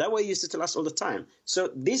activist cell. That way used to tell us all the time. So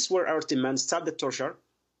these were our demands: stop the torture.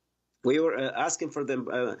 We were asking for them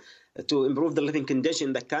to improve the living condition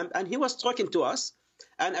in the camp, and he was talking to us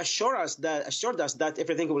and assured us that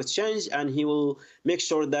everything will change and he will make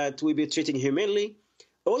sure that we be treated humanely.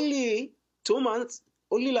 Only 2 months,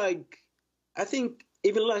 I think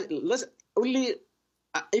even less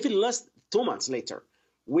 2 months later,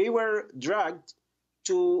 we were dragged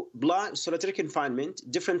to solitary confinement,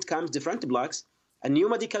 different camps, different blocks. A new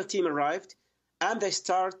medical team arrived, and they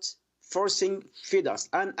start forcing feed us.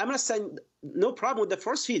 And I'm not saying no problem with the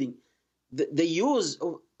force feeding. The use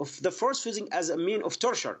of the force feeding as a mean of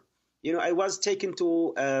torture. I was taken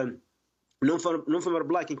to non-former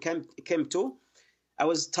block in Camp 2. I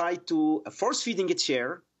was tied to a force-feeding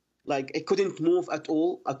chair, I couldn't move at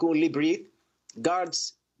all. I could only breathe.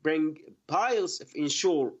 Guards bring piles of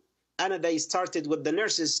Ensure, and they started with the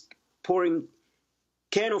nurses pouring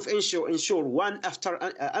can of Ensure one after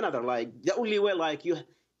another. The only way you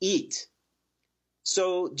eat.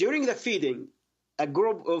 So during the feeding, a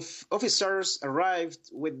group of officers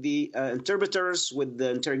arrived with the interpreters, with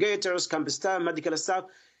the interrogators, campus staff, medical staff.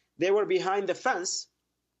 They were behind the fence,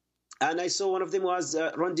 and I saw one of them was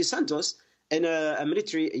Ron DeSantis in a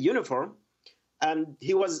military uniform, and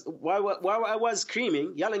he was while I was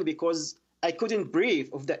screaming, yelling because I couldn't breathe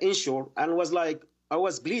of the inshore, and was like I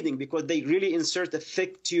was bleeding because they really insert a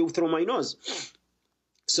thick tube through my nose.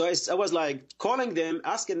 So I was like calling them,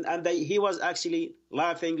 asking, and he was actually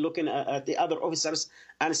laughing, looking at the other officers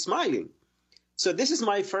and smiling. So this is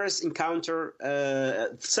my first encounter,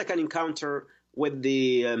 second encounter with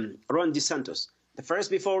the Ron DeSantis.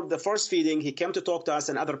 Before the first feeding, he came to talk to us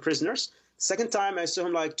and other prisoners. Second time, I saw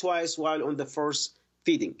him like twice while on the first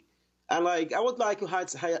feeding. And like I would like to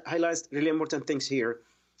highlight really important things here.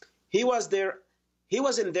 He was there. He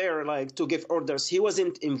wasn't there like to give orders. He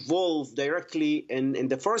wasn't involved directly in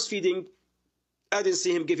the first feeding. I didn't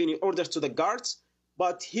see him giving any orders to the guards,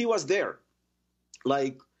 but he was there,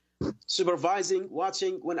 like supervising,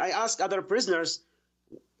 watching. When I asked other prisoners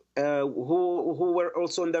who were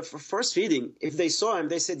also in the first feeding if they saw him,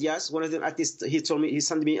 they said yes. One of them, at least, he told me, he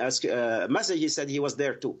sent me a message. He said he was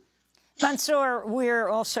there too. Mansour, we're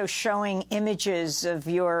also showing images of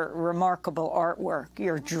your remarkable artwork,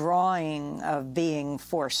 your drawing of being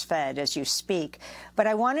force-fed as you speak. But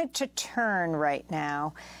I wanted to turn right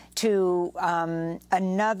now to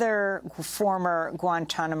another former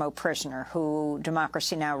Guantanamo prisoner who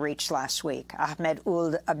Democracy Now! Reached last week, Ahmed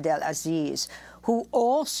Ould Abdelaziz, who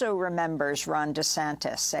also remembers Ron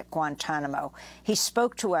DeSantis at Guantanamo. He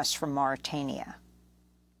spoke to us from Mauritania.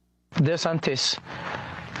 DeSantis,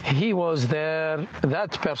 he was there.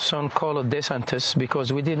 That person called DeSantis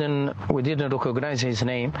because we didn't recognize his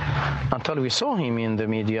name until we saw him in the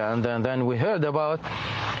media, and then we heard about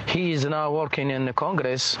he is now working in the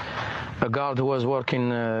Congress. A guard who was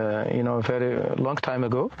working, a very long time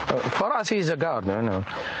ago. For us, he's a guard.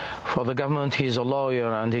 For the government, he's a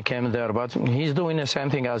lawyer, and he came there. But he's doing the same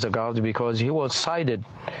thing as a guard because he was sided.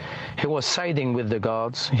 He was siding with the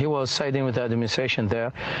guards. He was siding with the administration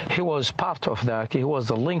there. He was part of that. He was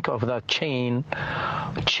the link of that chain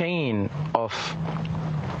of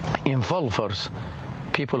involvers,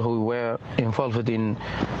 people who were involved in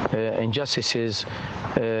injustices,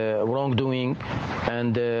 wrongdoing,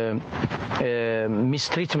 and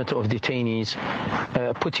mistreatment of detainees,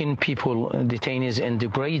 putting detainees in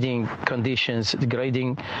degrading conditions,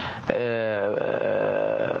 degrading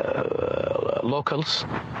locals,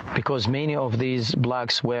 because many of these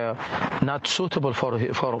blacks were not suitable for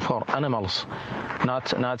animals,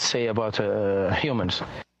 not say about humans.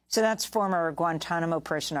 So that's former Guantanamo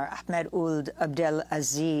prisoner Ahmed Ould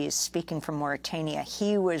Abdelaziz speaking from Mauritania.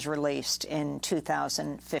 He was released in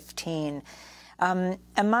 2015. And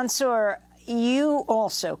Mansour, you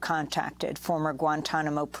also contacted former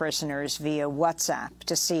Guantanamo prisoners via WhatsApp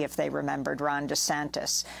to see if they remembered Ron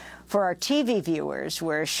DeSantis. For our TV viewers,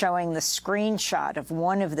 we're showing the screenshot of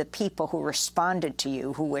one of the people who responded to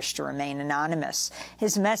you who wished to remain anonymous.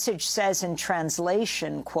 His message says in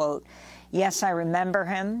translation, quote, "Yes, I remember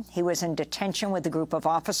him. He was in detention with a group of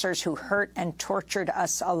officers who hurt and tortured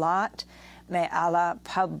us a lot. May Allah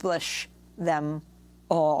publish them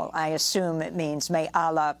all." I assume it means may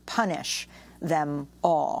Allah punish them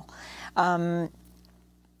all. Can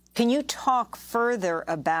you talk further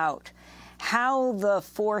about how the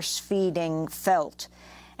force-feeding felt?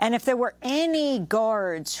 And if there were any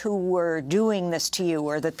guards who were doing this to you,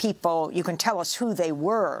 or the people, you can tell us who they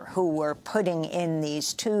were, who were putting in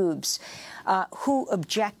these tubes, who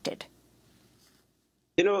objected?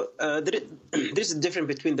 There's a difference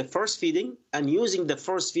between the force feeding and using the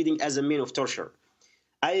force feeding as a means of torture.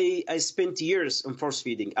 I spent years on force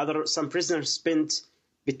feeding. Some prisoners spent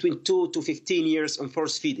between 2 to 15 years on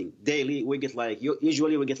force feeding daily. We get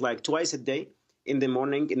usually we get twice a day, in the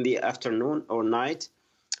morning, in the afternoon, or night.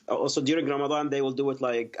 Also during Ramadan, they will do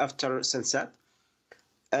it after sunset.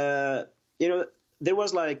 There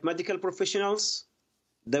was medical professionals,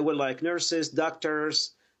 there were nurses,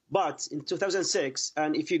 doctors. But in 2006,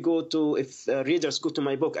 and if readers go to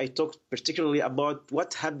my book, I talked particularly about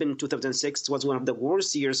what happened in 2006. It was one of the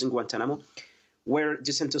worst years in Guantanamo, where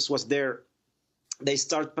DeSantis was there. They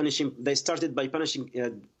started by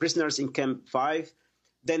punishing prisoners in Camp 5.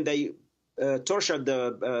 Then they tortured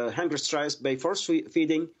the hunger strikes by force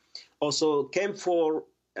feeding. Also, Camp 4,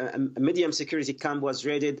 a medium security camp, was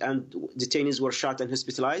raided and detainees were shot and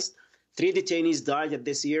hospitalized. 3 detainees died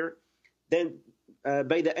this year. Then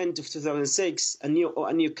by the end of 2006, a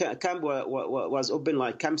new camp was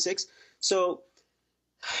opened, Camp 6. So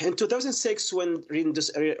in 2006, when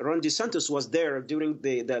Ron DeSantis was there during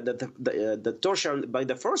the torture by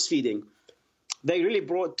the force feeding, they really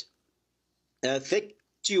brought thick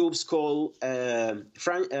tubes called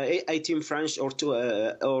 18 French or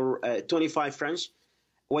 25 French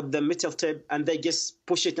with the metal tip, and they just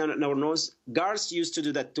push it on our nose. Guards used to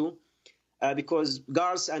do that too, because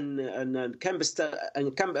guards and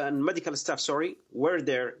medical staff, were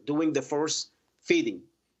there doing the force feeding.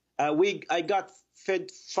 I got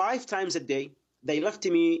fed 5 times a day. They left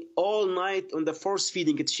me all night on the force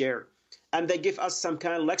feeding chair, and they give us some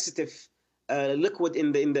kind of laxative liquid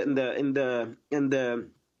in the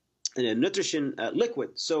nutrition liquid.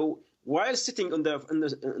 So while sitting on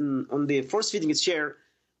the force feeding chair,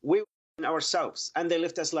 we were in ourselves, and they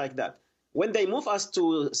left us like that. When they move us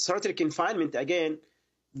to solitary confinement again,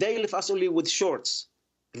 they left us only with shorts,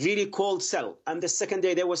 really cold cell. And the second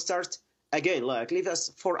day they will start again, like leave us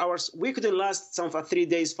 4 hours. We couldn't last some for 3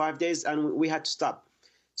 days, 5 days, and we had to stop.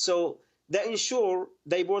 So they ensure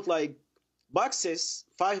they bought like boxes,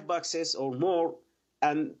 5 boxes or more,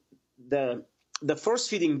 and the force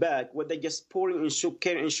feeding bag, what they just pouring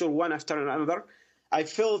ensure one after another. I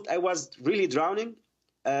felt I was really drowning.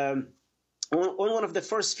 On one of the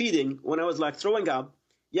first feeding, when I was like throwing up,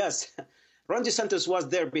 yes, Ron DeSantis was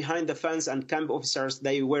there behind the fence, and camp officers,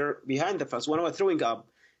 they were behind the fence. When I was throwing up,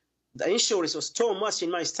 the insurance was so much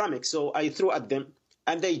in my stomach, so I threw at them,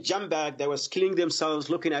 and they jumped back. They was killing themselves,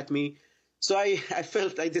 looking at me. So I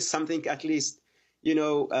felt I did something at least,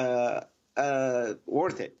 worth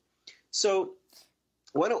it. So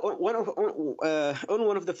on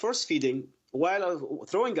one of the first feeding, while I was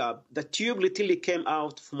throwing up, the tube literally came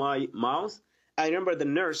out of my mouth. I remember the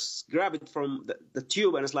nurse grabbed it from the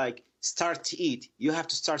tube and was like, start to eat. You have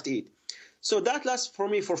to start to eat. So that lasted for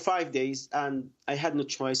me for 5 days, and I had no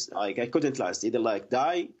choice. Like, I couldn't last, either like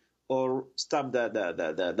die or stop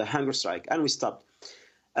the hunger strike, and we stopped.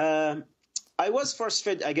 I was first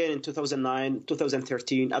fed again in 2009,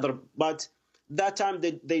 2013, but that time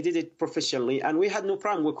they did it professionally, and we had no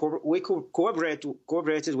problem. We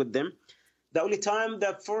cooperated with them. The only time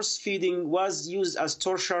that force feeding was used as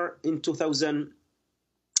torture in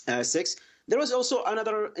 2006. There was also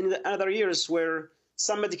in the other years where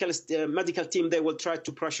some medical team, they will try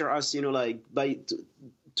to pressure us,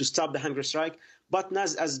 to stop the hunger strike, but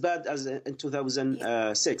not as bad as in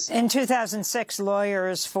 2006. In 2006,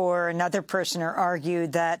 lawyers for another prisoner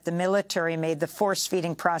argued that the military made the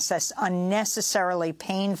force-feeding process unnecessarily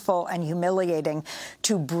painful and humiliating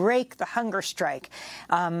to break the hunger strike.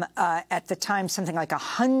 At the time, something like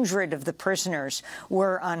 100 of the prisoners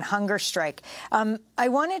were on hunger strike. I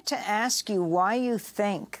wanted to ask you why you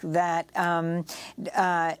think that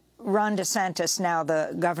Ron DeSantis, now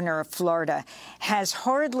the governor of Florida, has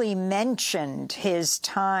hardly mentioned his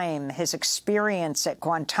time, his experience at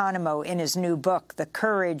Guantanamo in his new book, The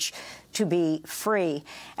Courage to Be Free,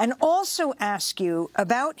 and also ask you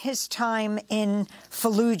about his time in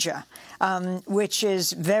Fallujah, which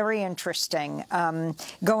is very interesting.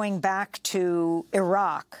 Going back to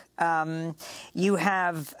Iraq, you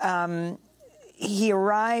have he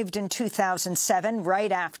arrived in 2007,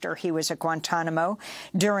 right after he was at Guantanamo,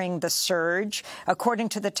 during the surge. According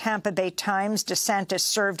to the Tampa Bay Times, DeSantis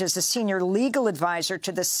served as a senior legal advisor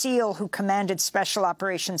to the SEAL who commanded Special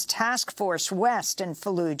Operations Task Force West in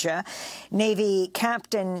Fallujah, Navy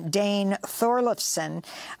Captain Dane Thorlefson.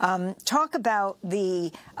 Talk about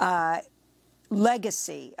the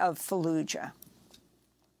legacy of Fallujah.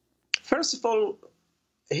 First of all,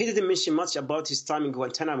 he didn't mention much about his time in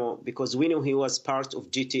Guantanamo because we know he was part of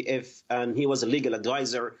GTF and he was a legal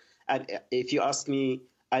advisor. And if you ask me,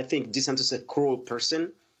 I think DeSantis is a cruel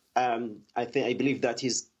person. I believe that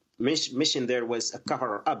his mission there was to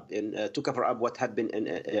cover up what happened in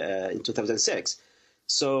 2006.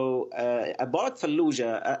 So about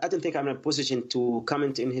Fallujah, I don't think I'm in a position to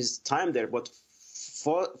comment in his time there. But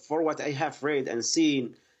for what I have read and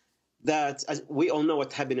seen, that we all know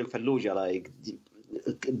what happened in Fallujah, like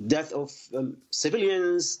death of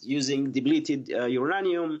civilians using depleted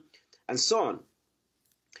uranium and so on.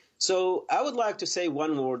 So I would like to say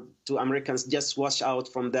one word to Americans: just watch out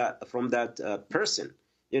from that person.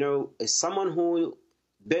 Someone who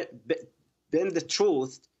bent the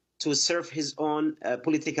truth to serve his own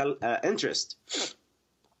political interest.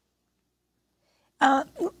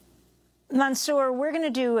 Mansour, we're going to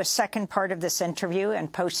do a second part of this interview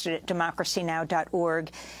and post it at democracynow.org.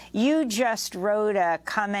 You just wrote a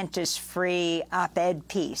Comment is Free op-ed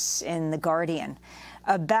piece in The Guardian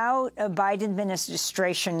about a Biden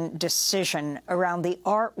administration decision around the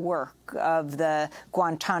artwork of the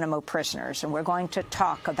Guantanamo prisoners. And we're going to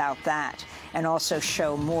talk about that and also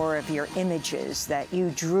show more of your images that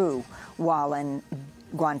you drew while in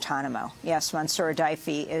Guantanamo. Yes, Mansour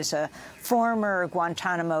Adayfi is a former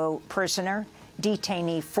Guantanamo prisoner,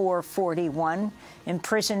 detainee 441,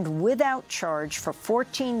 imprisoned without charge for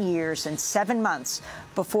 14 years and 7 months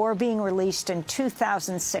before being released in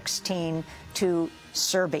 2016 to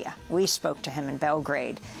Serbia. We spoke to him in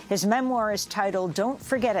Belgrade. His memoir is titled Don't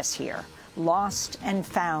Forget Us Here: Lost and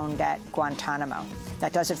Found at Guantanamo.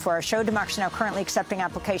 That does it for our show. Democracy Now! Currently accepting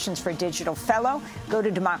applications for a digital fellow. Go to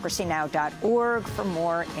democracynow.org for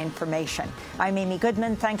more information. I'm Amy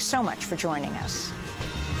Goodman. Thanks so much for joining us.